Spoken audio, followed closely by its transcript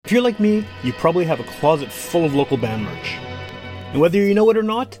If you're like me, you probably have a closet full of local band merch. And whether you know it or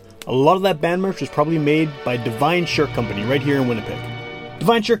not, a lot of that band merch was probably made by Divine Shirt Company right here in Winnipeg.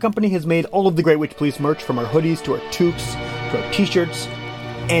 Divine Shirt Company has made all of the Great Witch Police merch, from our hoodies to our toques to our t-shirts.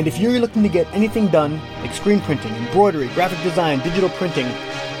 And if you're looking to get anything done, like screen printing, embroidery, graphic design, digital printing,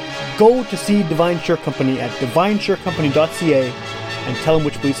 go to see Divine Shirt Company at divineshirtcompany.ca and tell them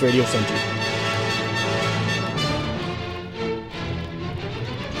Witch Police Radio sent you.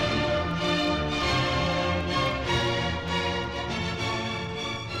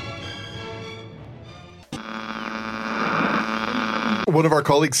 One of our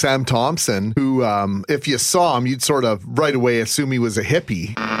colleagues, Sam Thompson, who, if you saw him, you'd sort of right away assume he was a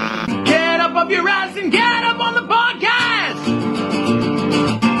hippie. Get up off your ass and get up on the podcast!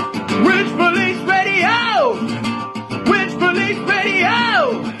 Witch Police Radio! Witch Police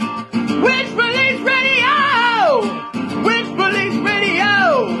Radio! Witch Police Radio! Witch Police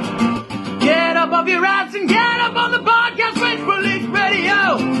Radio! Get up off your ass and get up on the podcast! Witch Police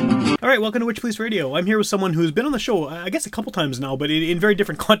Radio! All right, welcome to Witch Police Radio. I'm here with someone who's been on the show, I guess, a couple times now, but in very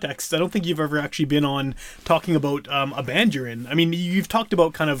different contexts. I don't think you've ever actually been on talking about a band you're in. I mean, you've talked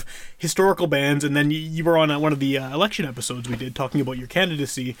about kind of historical bands, and then you were on one of the election episodes we did talking about your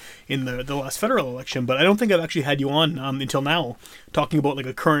candidacy in the last federal election, but I don't think I've actually had you on until now talking about like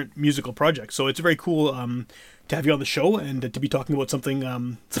a current musical project. So it's very cool to have you on the show and to be talking about something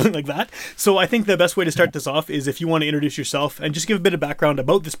something like that. So I think the best way to start this off is if you want to introduce yourself and just give a bit of background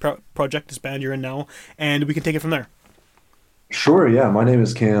about this project, this band you're in now, and we can take it from there. Sure, yeah. My name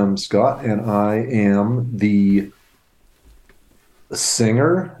is Cam Scott, and I am the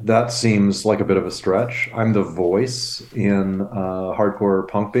singer. That seems like a bit of a stretch. I'm the voice in a hardcore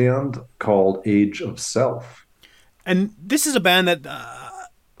punk band called Age of Self. And this is a band that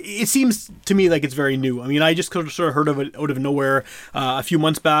it seems to me like it's very new. I mean, I just sort of heard of it out of nowhere a few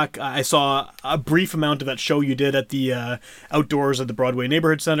months back. I saw a brief amount of that show you did at the outdoors at the Broadway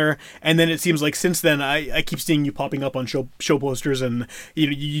Neighborhood Center, and then it seems like since then I keep seeing you popping up on show posters, and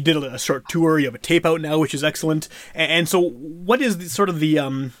you did a short tour. You have a tape out now, which is excellent. And so, what is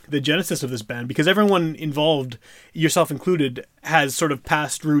the genesis of this band? Because everyone involved, yourself included, has sort of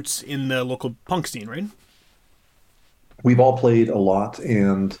past roots in the local punk scene, right? We've all played a lot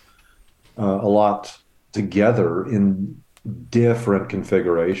and a lot together in different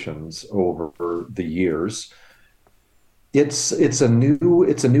configurations over the years. It's a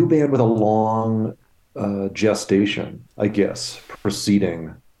new band with a long gestation, I guess,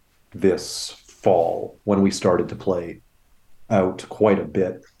 preceding this fall when we started to play out quite a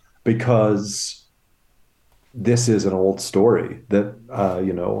bit, because this is an old story that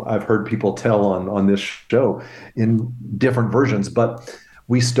I've heard people tell on this show in different versions, but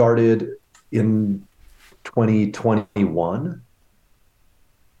we started in 2021,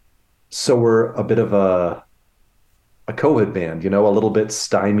 so we're a bit of a COVID band, a little bit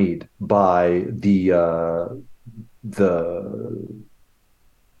stymied by the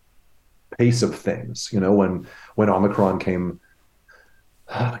pace of things. When Omicron came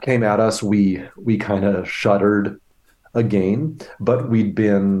at us, we kind of shuddered again, but we'd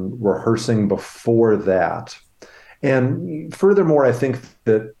been rehearsing before that. And furthermore, I think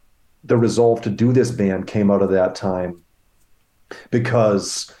that the resolve to do this band came out of that time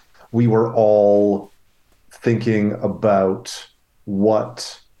because we were all thinking about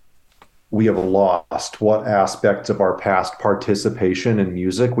what we have lost, what aspects of our past participation in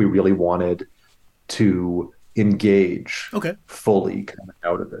music we really wanted to engage fully coming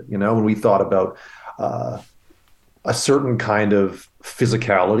out of it. When we thought about a certain kind of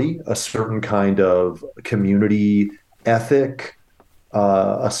physicality, a certain kind of community ethic,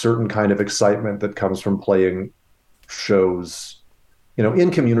 a certain kind of excitement that comes from playing shows, in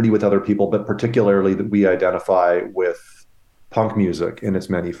community with other people, but particularly that we identify with punk music in its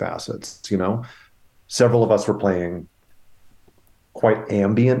many facets. Several of us were playing quite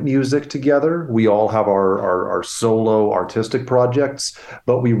ambient music together. We all have our solo artistic projects,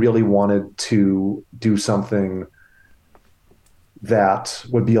 but we really wanted to do something that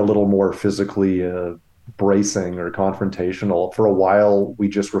would be a little more physically bracing or confrontational. For a while, we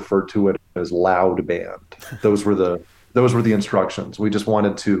just referred to it as loud band. Those were the instructions. We just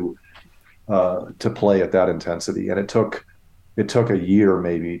wanted to play at that intensity, and it took a year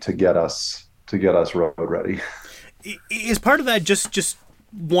maybe to get us road ready. Is part of that just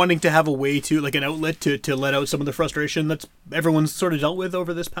wanting to have a way to, like, an outlet to let out some of the frustration that's everyone's sort of dealt with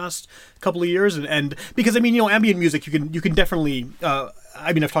over this past couple of years, and because I mean, you know, ambient music, you can definitely.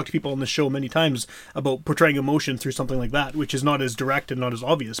 I mean, I've talked to people on the show many times about portraying emotion through something like that, which is not as direct and not as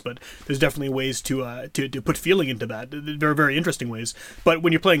obvious, but there's definitely ways to put feeling into that. Very, very interesting ways. But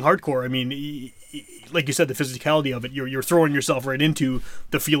when you're playing hardcore, I mean, like you said, the physicality of it, you're throwing yourself right into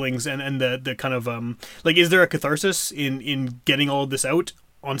the feelings and the kind of like, is there a catharsis in getting all of this out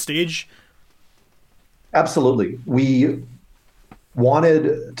on stage? Absolutely. We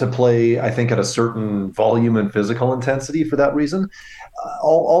wanted to play, I think, at a certain volume and physical intensity for that reason.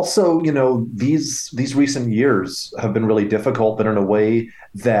 Also, you know, these recent years have been really difficult, but in a way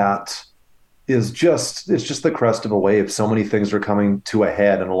that is just, it's just the crest of a wave. So many things are coming to a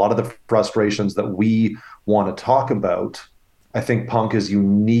head, and a lot of the frustrations that we want to talk about, I think punk is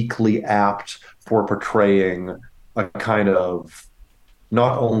uniquely apt for portraying a kind of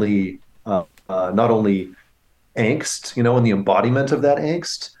not only angst, you know, and the embodiment of that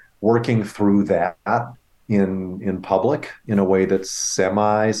angst, working through that in public in a way that's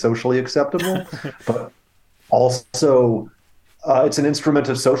semi-socially acceptable, but also it's an instrument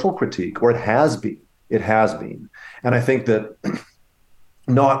of social critique, or it has been. It has been. And I think that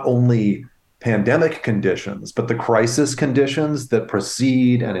not only pandemic conditions, but the crisis conditions that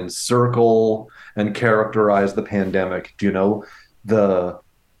precede and encircle and characterize the pandemic, do you know, the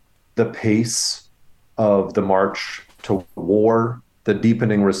pace of the march to war, the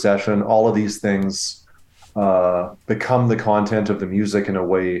deepening recession, all of these things become the content of the music in a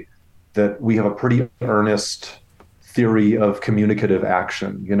way that we have a pretty earnest theory of communicative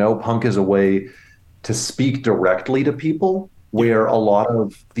action. You know, punk is a way to speak directly to people, where a lot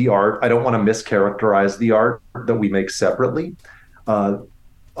of the art, I don't want to mischaracterize the art that we make separately. A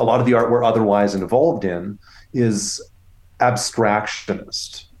lot of the art we're otherwise involved in is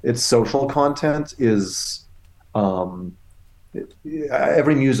abstractionist. Its social content is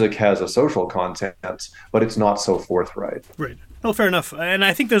every music has a social content, but it's not so forthright. Right. No, fair enough. And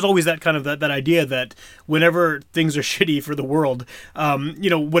I think there's always that kind of that idea that whenever things are shitty for the world,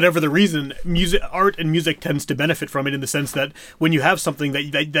 you know, whatever the reason, art and music tends to benefit from it, in the sense that when you have something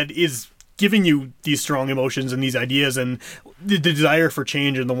that is giving you these strong emotions and these ideas and the desire for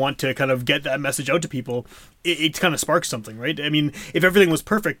change and the want to kind of get that message out to people, it kind of sparks something, right? I mean, if everything was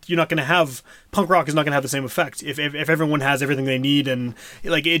perfect, you're not going to have, punk rock is not going to have the same effect. If everyone has everything they need, and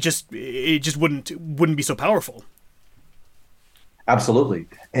like, it just wouldn't be so powerful. Absolutely.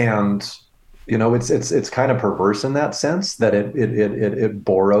 And you know, it's kind of perverse in that sense, that it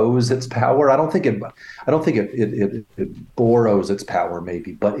borrows its power. I don't think it borrows its power,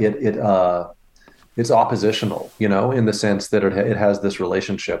 maybe, but it's oppositional, you know, in the sense that it has this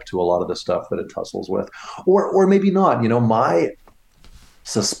relationship to a lot of the stuff that it tussles with, or maybe not. You know, my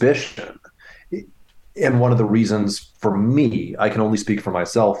suspicion, and one of the reasons for me, I can only speak for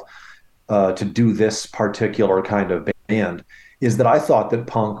myself, to do this particular kind of band, is that I thought that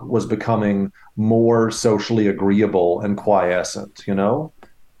punk was becoming more socially agreeable and quiescent. You know,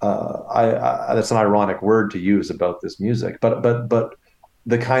 that's an ironic word to use about this music, but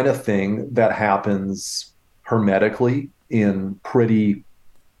the kind of thing that happens hermetically in pretty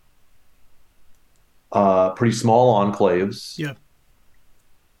small enclaves, yeah,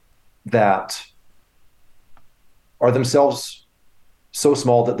 that are themselves so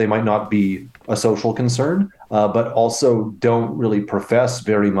small that they might not be a social concern, but also don't really profess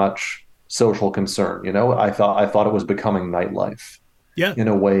very much social concern. You know, I thought it was becoming nightlife, yeah, in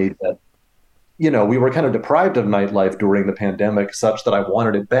a way that, you know, we were kind of deprived of nightlife during the pandemic, such that I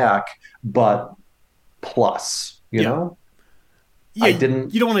wanted it back, but plus, you know, yeah, I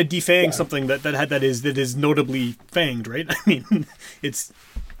didn't. You don't want to defang something that is notably fanged, right? I mean, it's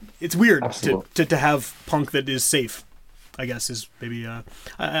weird to have punk that is safe, I guess, is maybe,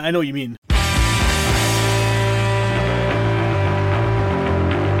 I know what you mean.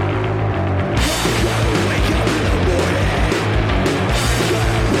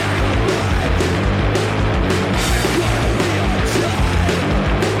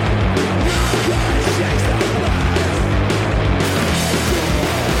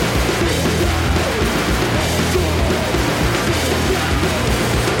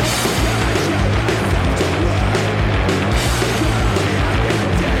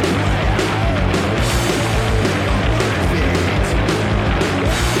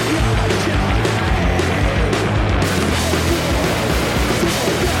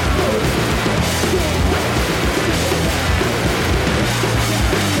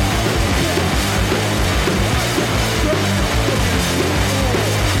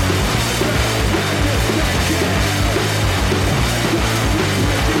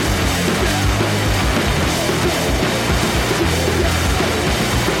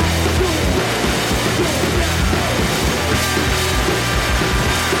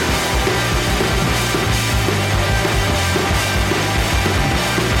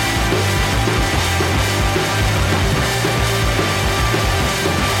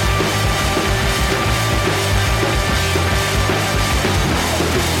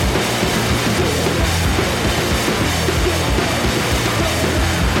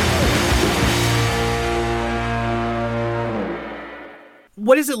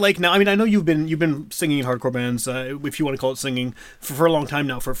 what is it like now? I mean, I know you've been singing in hardcore bands, if you want to call it singing, for a long time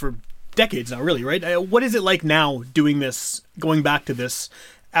now, for decades now, really, right? What is it like now doing this, going back to this,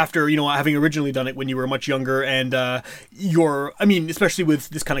 after, having originally done it when you were much younger, and especially with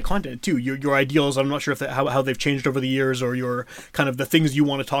this kind of content too, your ideals, I'm not sure if how they've changed over the years, or your kind of the things you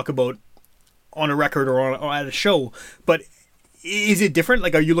want to talk about on a record or at a show, but is it different?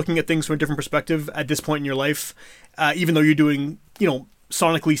 Like, are you looking at things from a different perspective at this point in your life, even though you're doing,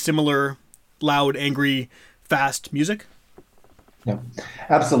 sonically similar, loud, angry, fast music? Yeah,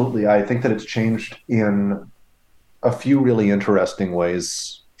 absolutely. I think that it's changed in a few really interesting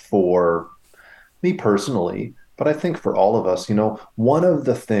ways for me personally, but I think for all of us. One of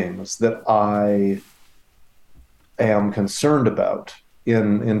the things that I am concerned about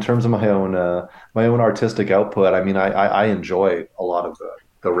in terms of my own artistic output. I mean, I enjoy a lot of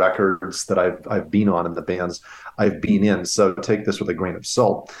the records that I've been on and the bands I've been in. So take this with a grain of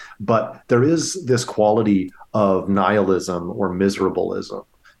salt. But there is this quality of nihilism or miserableism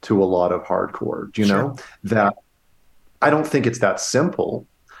to a lot of hardcore, Sure. that I don't think it's that simple.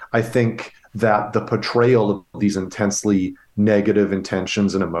 I think that the portrayal of these intensely negative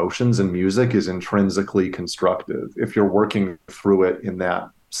intentions and emotions in music is intrinsically constructive. If you're working through it in that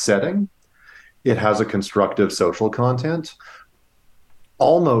setting, it has a constructive social content,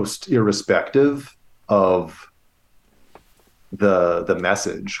 almost irrespective of the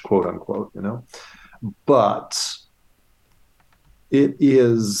message, quote unquote, But it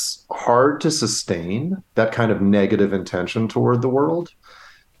is hard to sustain that kind of negative intention toward the world.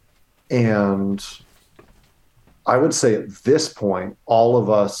 And I would say at this point, all of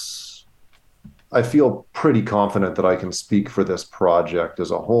us, I feel pretty confident that I can speak for this project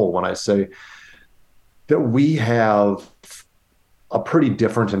as a whole when I say that we have a pretty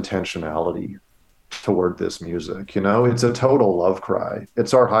different intentionality toward this music. It's a total love cry.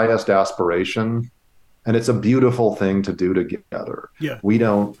 It's our highest aspiration, and it's a beautiful thing to do together. Yeah. We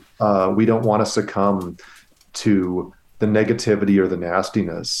don't want to succumb to the negativity or the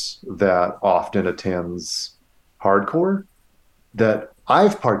nastiness that often attends hardcore that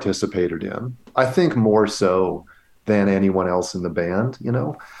I've participated in. I think more so than anyone else in the band,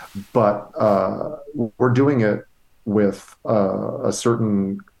 but we're doing it with a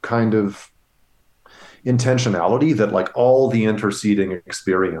certain kind of intentionality that, like, all the interceding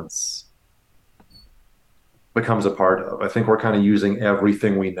experience becomes a part of. I think we're kind of using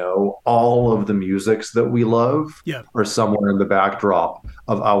everything we know. All of the musics that we love Yeah. are somewhere in the backdrop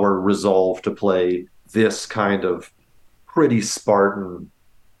of our resolve to play this kind of pretty Spartan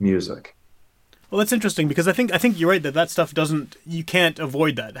music. Well, that's interesting, because I think you're right that stuff you can't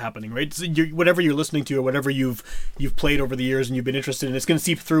avoid that happening, right? So whatever you're listening to, or whatever you've played over the years and you've been interested in, it's going to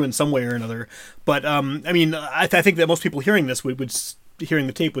seep through in some way or another. But I think that most people hearing this would hearing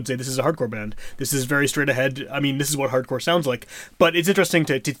the tape would say this is a hardcore band. This is very straight ahead. I mean, this is what hardcore sounds like. But it's interesting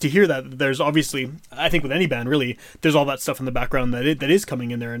to hear that there's obviously, I think with any band really, there's all that stuff in the background that is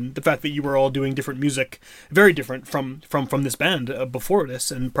coming in there, and the fact that you were all doing different music, very different from this band before this,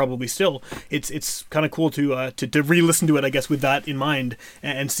 and probably still, it's kind of cool to re-listen to it, I guess, with that in mind,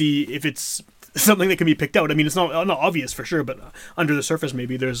 and see if it's something that can be picked out. I mean, it's not obvious for sure, but under the surface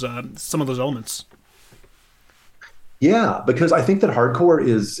maybe there's some of those elements. Yeah, because I think that hardcore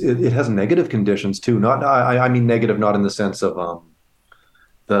it has negative conditions too. Not I mean negative, not in the sense of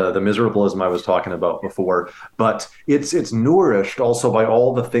the miserableism I was talking about before, but it's nourished also by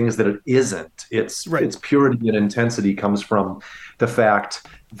all the things that it isn't. Its purity and intensity comes from the fact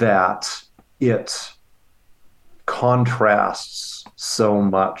that it contrasts so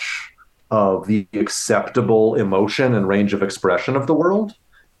much of the acceptable emotion and range of expression of the world.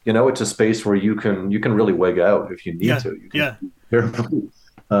 It's a space where you can really wig out if you need to. You can be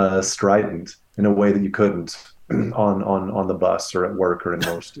very strident in a way that you couldn't on the bus or at work or in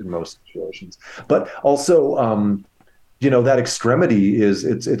most situations. But also, that extremity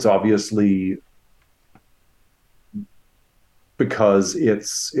it's obviously because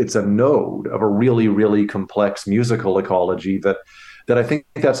it's a node of a really, really complex musical ecology that I think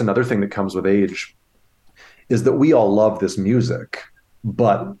that's another thing that comes with age, is that we all love this music.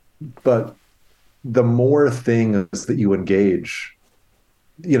 But the more things that you engage,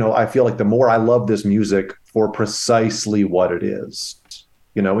 I feel like the more I love this music for precisely what it is,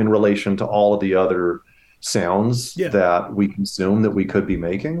 in relation to all of the other sounds that we consume that we could be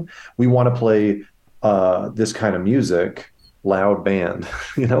making. We want to play this kind of music, loud band,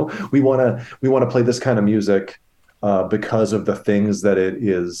 we want to play this kind of music because of the things that it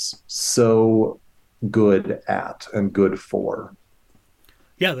is so good at and good for.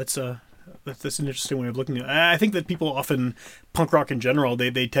 Yeah, that's That's an interesting way of looking at it. I think that people often, punk rock in general,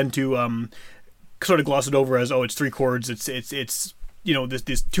 they tend to sort of gloss it over as, oh, it's three chords, it's these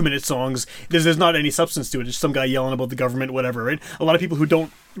 2-minute songs. There's not any substance to it. It's some guy yelling about the government, whatever, right? A lot of people who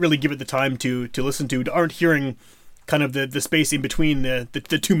don't really give it the time to listen to aren't hearing kind of the space in between the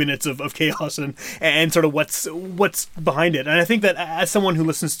 2 minutes of chaos and sort of what's behind it. And I think that as someone who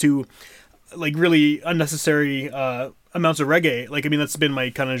listens to like really unnecessary amounts of reggae, like, I mean, that's been my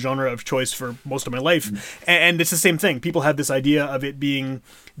kind of genre of choice for most of my life. And it's the same thing. People have this idea of it being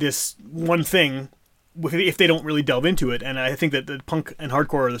this one thing if they don't really delve into it. And I think that the punk and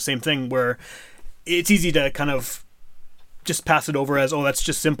hardcore are the same thing, where it's easy to kind of just pass it over as, oh, that's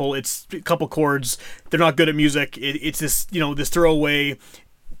just simple. It's a couple chords. They're not good at music. It's this, this throwaway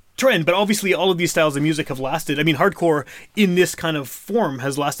trend. But obviously all of these styles of music have lasted. I mean, hardcore in this kind of form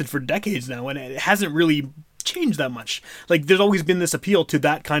has lasted for decades now, and it hasn't really changed that much. Like, there's always been this appeal to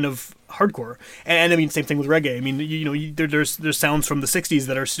that kind of hardcore, and I mean, same thing with reggae. I mean, there's sounds from the 60s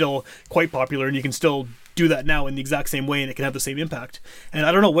that are still quite popular, and you can still do that now in the exact same way, and it can have the same impact. And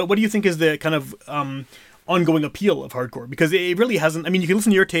I don't know, what do you think is the kind of ongoing appeal of hardcore? Because it really hasn't. I mean, you can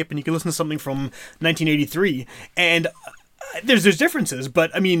listen to your tape and you can listen to something from 1983, and there's differences, but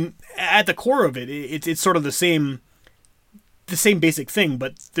I mean, at the core of it, it's sort of the same basic thing,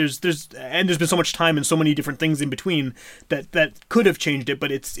 but there's been so much time and so many different things in between that could have changed it,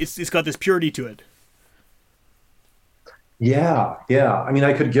 but it's got this purity to it. Yeah. I mean,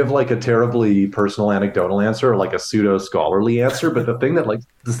 I could give like a terribly personal anecdotal answer, or like a pseudo scholarly answer, but the thing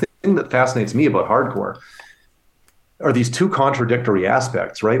that fascinates me about hardcore are these two contradictory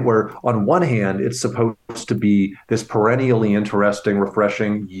aspects, right? Where on one hand, it's supposed to be this perennially interesting,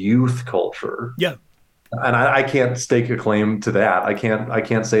 refreshing youth culture. Yeah. And I can't stake a claim to that. I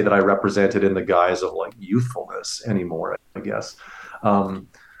can't say that I represent it in the guise of like youthfulness anymore, I guess.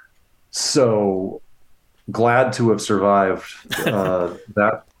 So glad to have survived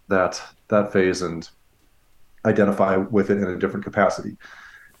that phase and identify with it in a different capacity.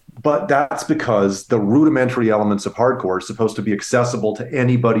 But that's because the rudimentary elements of hardcore are supposed to be accessible to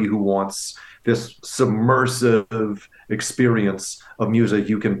anybody who wants this submersive experience of music.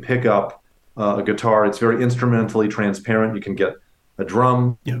 You can pick up a guitar. It's very instrumentally transparent. You can get a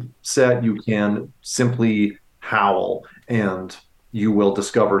drum set. You can simply howl and you will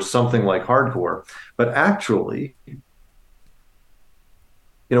discover something like hardcore. But actually,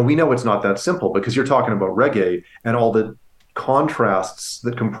 we know it's not that simple, because you're talking about reggae and all the contrasts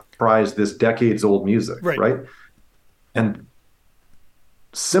that comprise this decades old music, right? And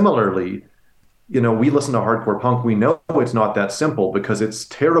similarly, we listen to hardcore punk, we know it's not that simple because it's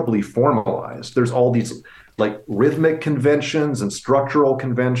terribly formalized. There's all these like rhythmic conventions and structural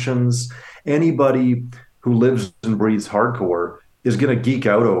conventions. Anybody who lives and breathes hardcore is going to geek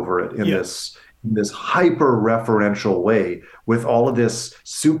out over it in this hyper referential way, with all of this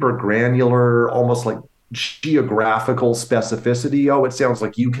super granular, almost like geographical specificity. Oh, it sounds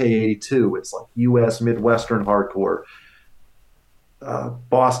like UK 82. It's like US Midwestern hardcore.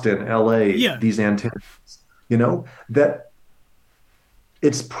 Boston, LA, these antennas, that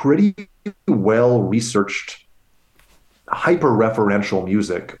it's pretty well researched, hyper referential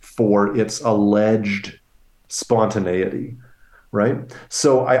music for its alleged spontaneity, right?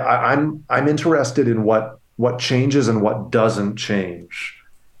 So I'm interested in what changes and what doesn't change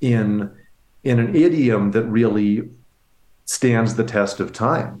in an idiom that really stands the test of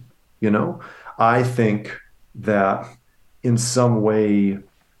time. I think that in some way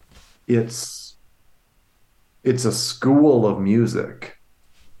it's a school of music,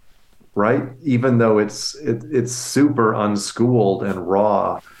 right? Even though it's super unschooled and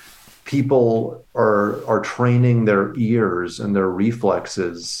raw, people are training their ears and their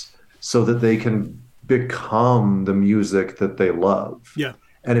reflexes so that they can become the music that they love. Yeah.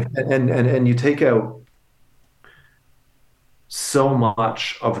 And you take out so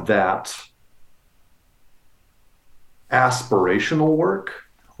much of that aspirational work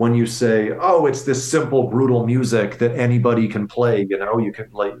when you say, oh, it's this simple, brutal music that anybody can play. You can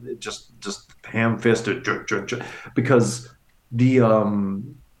like just ham-fisted, because the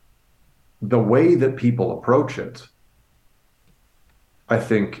way that people approach it, I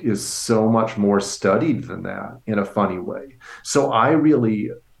think, is so much more studied than that in a funny way. So I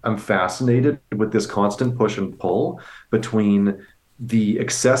really am fascinated with this constant push and pull between the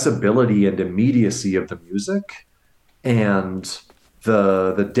accessibility and immediacy of the music and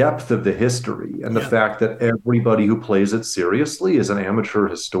the depth of the history, and the fact that everybody who plays it seriously is an amateur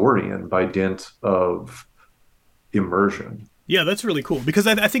historian by dint of immersion. Yeah, that's really cool because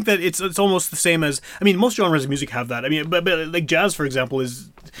I think that it's almost the same as, I mean, most genres of music have that. I mean, but like jazz, for example, is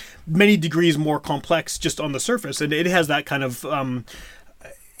many degrees more complex just on the surface, and it has that kind of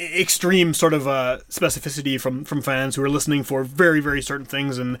extreme sort of specificity from fans who are listening for very, very certain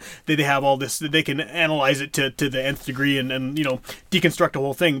things, and they have all this, they can analyze it to the nth degree and you know, deconstruct a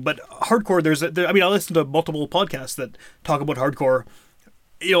whole thing. But hardcore, I mean, I listen to multiple podcasts that talk about hardcore,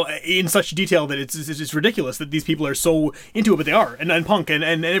 you know, in such detail that it's ridiculous that these people are so into it, but they are, and punk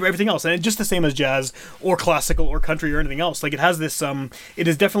and everything else, and it's just the same as jazz or classical or country or anything else. Like, it has this, it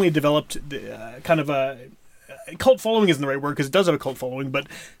has definitely developed kind of a cult following isn't the right word because it does have a cult following, but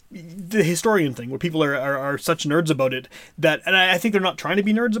the historian thing where people are such nerds about it that, and I think they're not trying to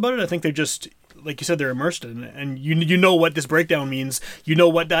be nerds about it. I think they're just, like you said, they're immersed in it, and you know what this breakdown means. You know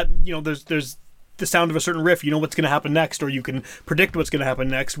what that, you know, there's the sound of a certain riff, you know what's going to happen next, or you can predict what's going to happen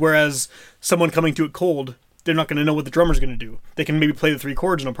next, whereas someone coming to it cold, they're not going to know what the drummer's going to do. They can maybe play the three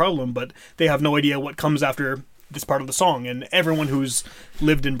chords, no problem, but they have no idea what comes after this part of the song, and everyone who's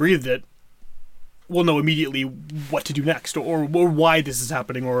lived and breathed it will know immediately what to do next, or why this is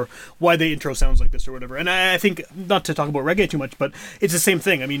happening, or why the intro sounds like this, or whatever. And I think, not to talk about reggae too much, but it's the same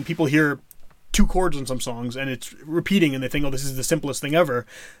thing. I mean, people hear two chords on some songs, and it's repeating, and they think, oh, this is the simplest thing ever,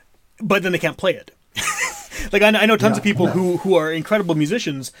 but then they can't play it. Like, I know tons of people who are incredible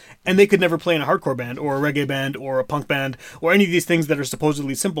musicians, and they could never play in a hardcore band or a reggae band or a punk band or any of these things that are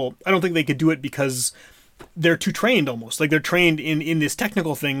supposedly simple. I don't think they could do it because they're too trained, almost. Like, they're trained in this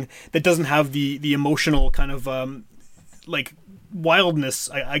technical thing that doesn't have the emotional kind of like wildness,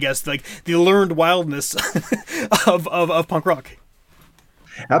 I guess, like the learned wildness of punk rock.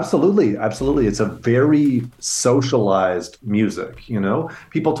 Absolutely, absolutely. It's a very socialized music, you know?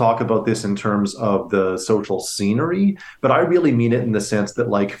 People talk about this in terms of the social scenery, but I really mean it in the sense that,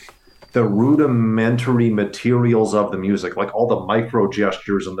 like, the rudimentary materials of the music, like all the micro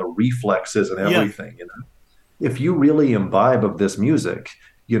gestures and the reflexes and everything, you know? If you really imbibe of this music,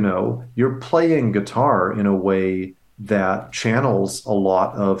 you know, you're playing guitar in a way that channels a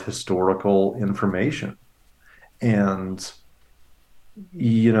lot of historical information. And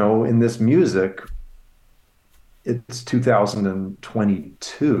you know, in this music, it's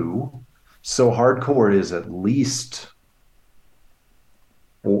 2022, so hardcore is at least,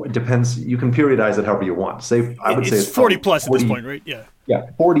 well, it depends, you can periodize it however you want. Say, I would say it's 40 plus 40, at this point, right? Yeah,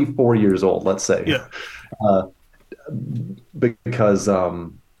 44 years old, let's say. Yeah. Because I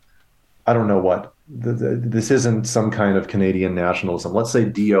don't know what, this isn't some kind of Canadian nationalism. Let's say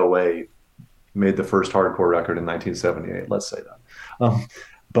DOA made the first hardcore record in 1978, let's say that.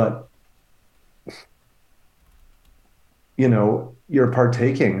 But, you know, you're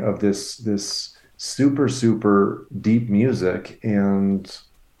partaking of this super, super deep music, and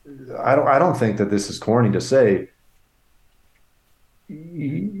I don't think that this is corny to say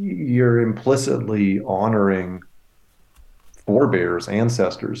you're implicitly honoring forebears,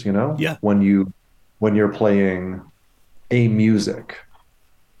 ancestors, you know? Yeah. When you're playing a music.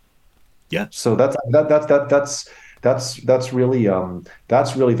 Yeah. So that's really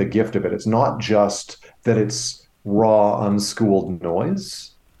the gift of it. It's not just that it's raw, unschooled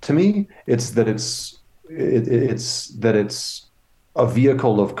noise. To me, it's that it's a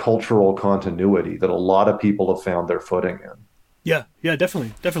vehicle of cultural continuity that a lot of people have found their footing in. Yeah,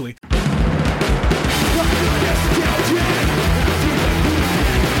 definitely.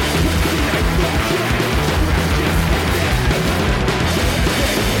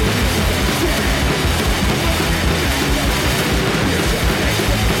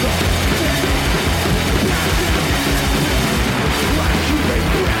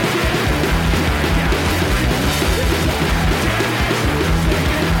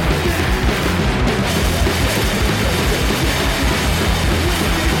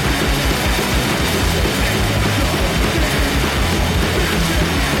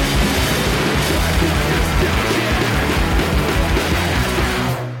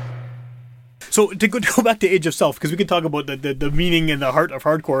 So to go back to Age of Self, because we can talk about the meaning and the heart of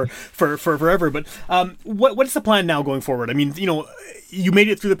hardcore for forever, but what's the plan now going forward? I mean, you know, you made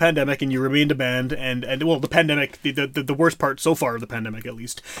it through the pandemic and you remained a band, and well, the pandemic, the worst part so far of the pandemic at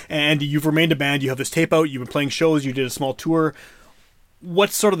least, and you've remained a band. You have this tape out. You've been playing shows. You did a small tour.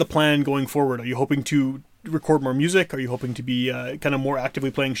 What's sort of the plan going forward? Are you hoping to record more music? Are you hoping to be kind of more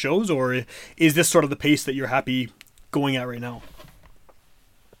actively playing shows, or is this sort of the pace that you're happy going at right now?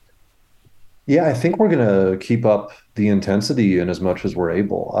 Yeah, I think we're going to keep up the intensity in as much as we're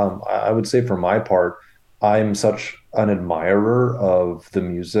able. I would say for my part, I'm such an admirer of the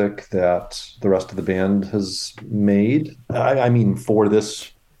music that the rest of the band has made. I mean, for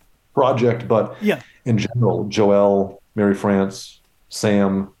this project, but yeah, in general, Joel Mary France,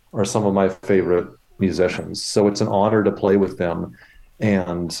 Sam are some of my favorite musicians. So it's an honor to play with them.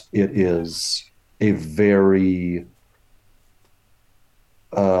 And it is a very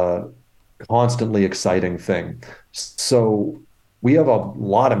uh, constantly exciting thing. So we have a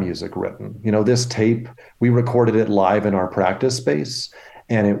lot of music written. This tape, we recorded it live in our practice space,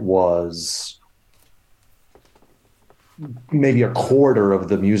 and it was maybe a quarter of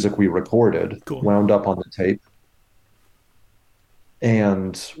the music we recorded Cool. wound up on the tape.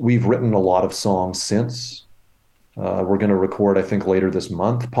 And we've written a lot of songs since. We're going to record, I think, later this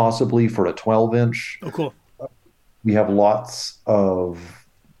month, possibly for a 12-inch. Oh, cool. We have lots of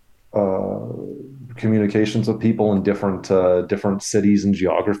communications with people in different cities and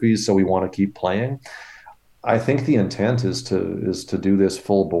geographies, so we want to keep playing. I think the intent is to do this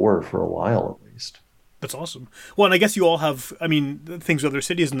full bore for a while at least. That's awesome. Well, and I guess you all have, I mean, things with other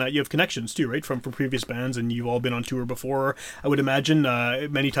cities and that you have connections too, right? From previous bands, and you've all been on tour before, I would imagine,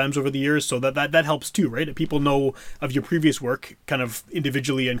 many times over the years. So that helps too, right? People know of your previous work kind of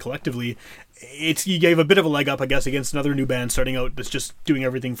individually and collectively. You gave a bit of a leg up, I guess, against another new band starting out that's just doing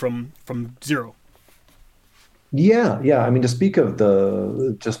everything from zero. Yeah. I mean, to speak of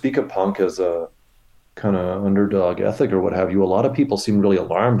punk as a kind of underdog ethic or what have you, a lot of people seem really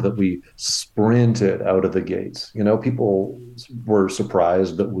alarmed that we sprinted out of the gates. People were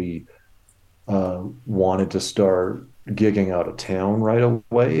surprised that we wanted to start gigging out of town right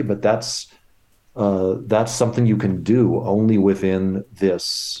away, but that's something you can do only within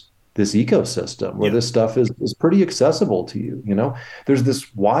this ecosystem where this stuff is pretty accessible to you. There's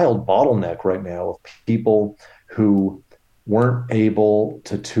this wild bottleneck right now of people who weren't able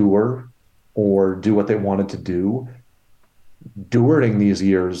to tour or do what they wanted to do during these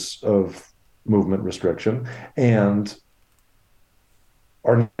years of movement restriction, and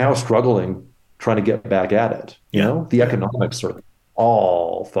are now struggling trying to get back at it. The economics are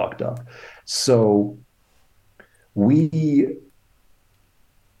all fucked up. So we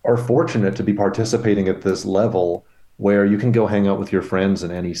are fortunate to be participating at this level where you can go hang out with your friends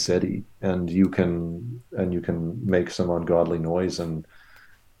in any city, and you can make some ungodly noise, and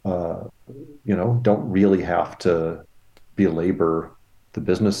don't really have to belabor the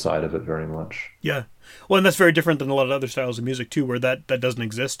business side of it very much. Yeah. Well, and that's very different than a lot of other styles of music too, where that doesn't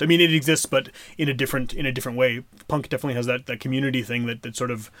exist. I mean, it exists, but in a different way. Punk definitely has that community thing that sort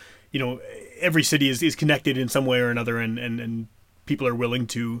of, every city is connected in some way or another, and people are willing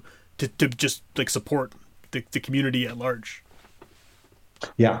to just like support the community at large.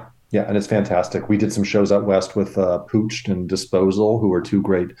 Yeah, and it's fantastic. We did some shows out west with Pooched and Disposal, who are two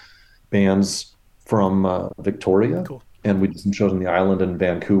great bands from Victoria. Cool. And we did some shows on the island in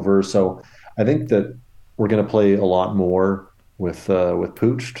Vancouver. So I think that we're going to play a lot more with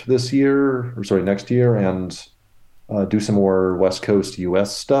Pooched next year, and do some more West Coast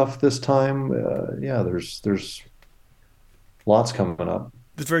US stuff this time. There's lots coming up.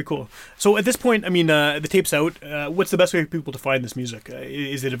 That's very cool. So at this point, I mean, the tape's out. What's the best way for people to find this music?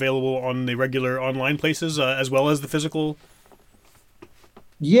 Is it available on the regular online places as well as the physical?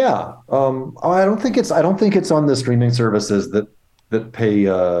 Yeah, I don't think it's on the streaming services that pay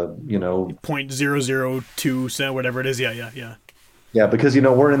 0.002 cent, whatever it is. Yeah. Yeah, because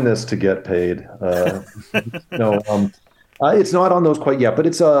we're in this to get paid. No, it's not on those quite yet, but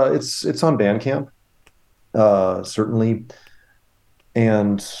it's on Bandcamp, certainly.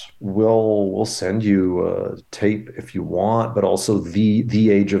 And we'll send you a tape if you want, but also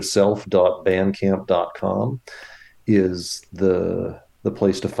theageofself.bandcamp.com is the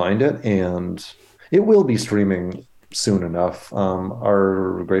place to find it, and it will be streaming soon enough.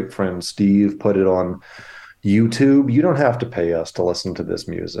 Our great friend Steve put it on YouTube. You don't have to pay us to listen to this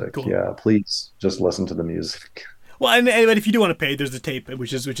music. Cool. Yeah, please just listen to the music. Well, and if you do want to pay, there's the tape,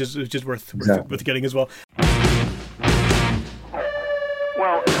 which is worth getting as well.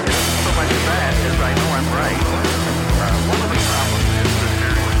 Well, it's so much that as I know I'm right. One of the problems is that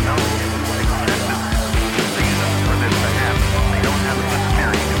there is no accepted reason for this to happen. They don't have enough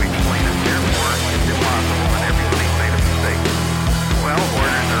theory to explain it. Therefore, it's impossible, and everybody's made a mistake. Well,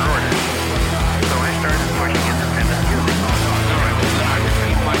 orders are orders. So I started pushing independent music. I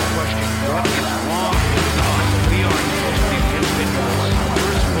repeat my question. What is wrong with us? We are supposed to be individuals.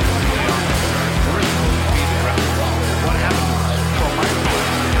 We're supposed to be on our personal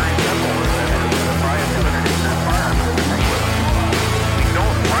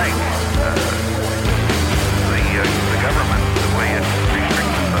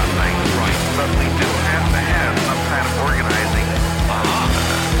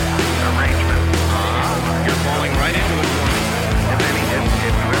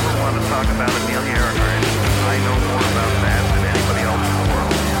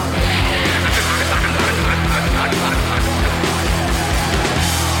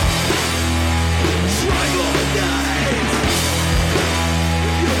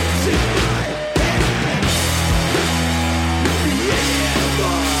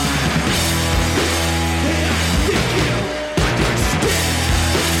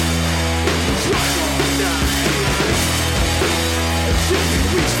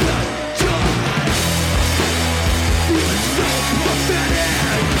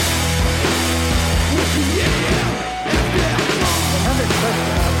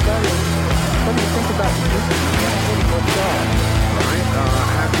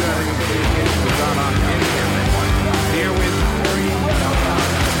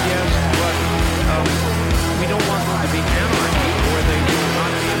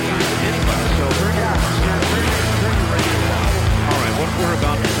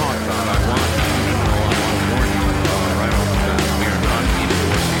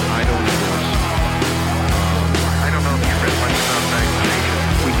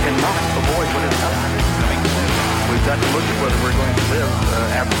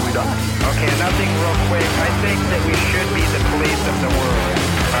after we die. Okay, nothing real quick. I think that we should be the police of the world.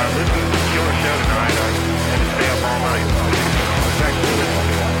 Listen, killer show tonight. I had to stay up all night. Thanks for listening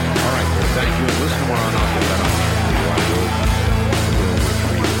to that. All right, well, thank you. And listen more on Uncle Ben.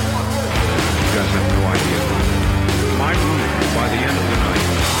 You guys have no idea. My room, by the end of the night,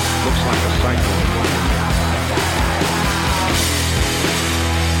 looks like a cyclone.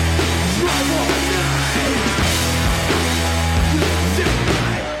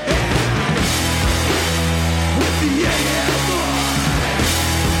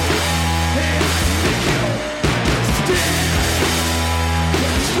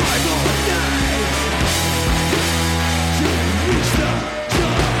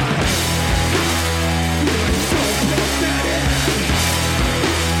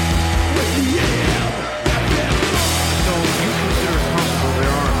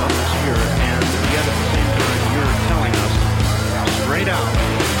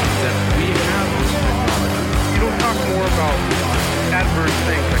 Adverse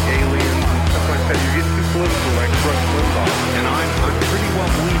things like aliens and stuff like that. You get too political like Rush Limbaugh. And I'm pretty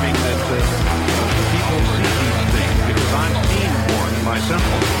well believing that people see these things because I'm seeing one myself.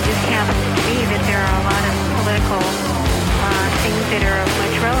 You can't believe that there are a lot of political things that are of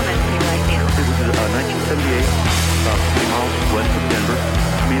much relevancy right now. This is 1978, about 3 miles west of Denver.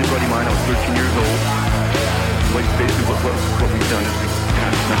 Me and a buddy of mine, I was 13 years old. Like basically what we've done is we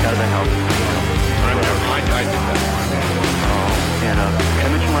kind of snuck out of the house. I did that. And can I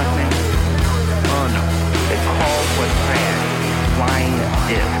mention last name? No. They called what trash flying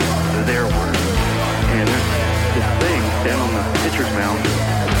disc. They're their word. And there's this thing down on the pitcher's mound.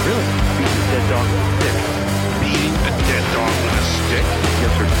 Really? Beating a dead dog with a stick. Beating a dead dog with a stick? Yes,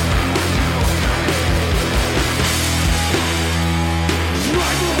 sir.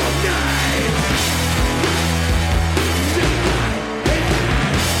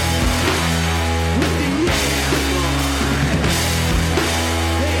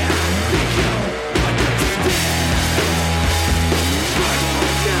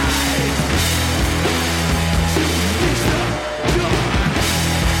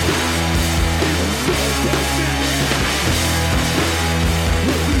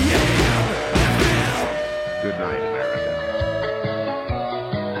 Good night, America.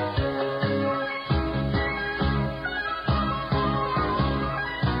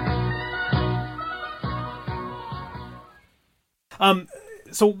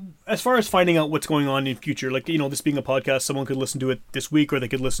 So as far as finding out what's going on in future, like, this being a podcast, someone could listen to it this week or they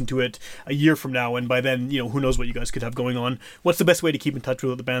could listen to it a year from now, and by then, who knows what you guys could have going on. What's the best way to keep in touch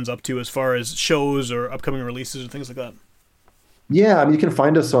with what the band's up to as far as shows or upcoming releases or things like that? Yeah, I mean, you can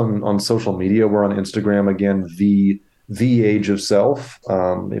find us on social media. We're on Instagram, again, the Age of Self.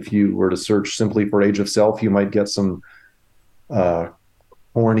 If you were to search simply for Age of Self, you might get some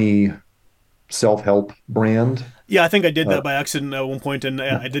corny self-help brand. Yeah, I think I did that by accident at one point, and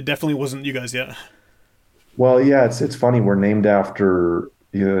yeah, it definitely wasn't you guys yet. Well, yeah, it's funny. We're named after,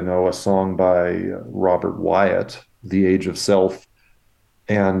 a song by Robert Wyatt, The Age of Self.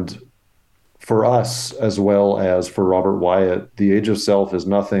 And for us, as well as for Robert Wyatt, The Age of Self is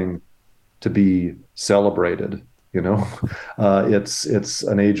nothing to be celebrated. It's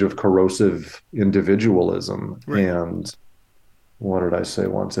an age of corrosive individualism. Right. And what did I say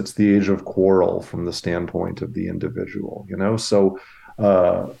once? It's the age of quarrel from the standpoint of the individual, So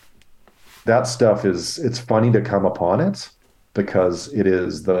that stuff it's funny to come upon it because it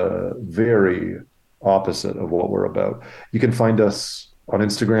is the very opposite of what we're about. You can find us on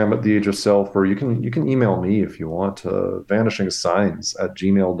Instagram at The Age of Self, or you can email me if you want to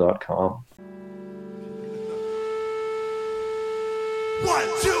vanishingsigns@gmail.com.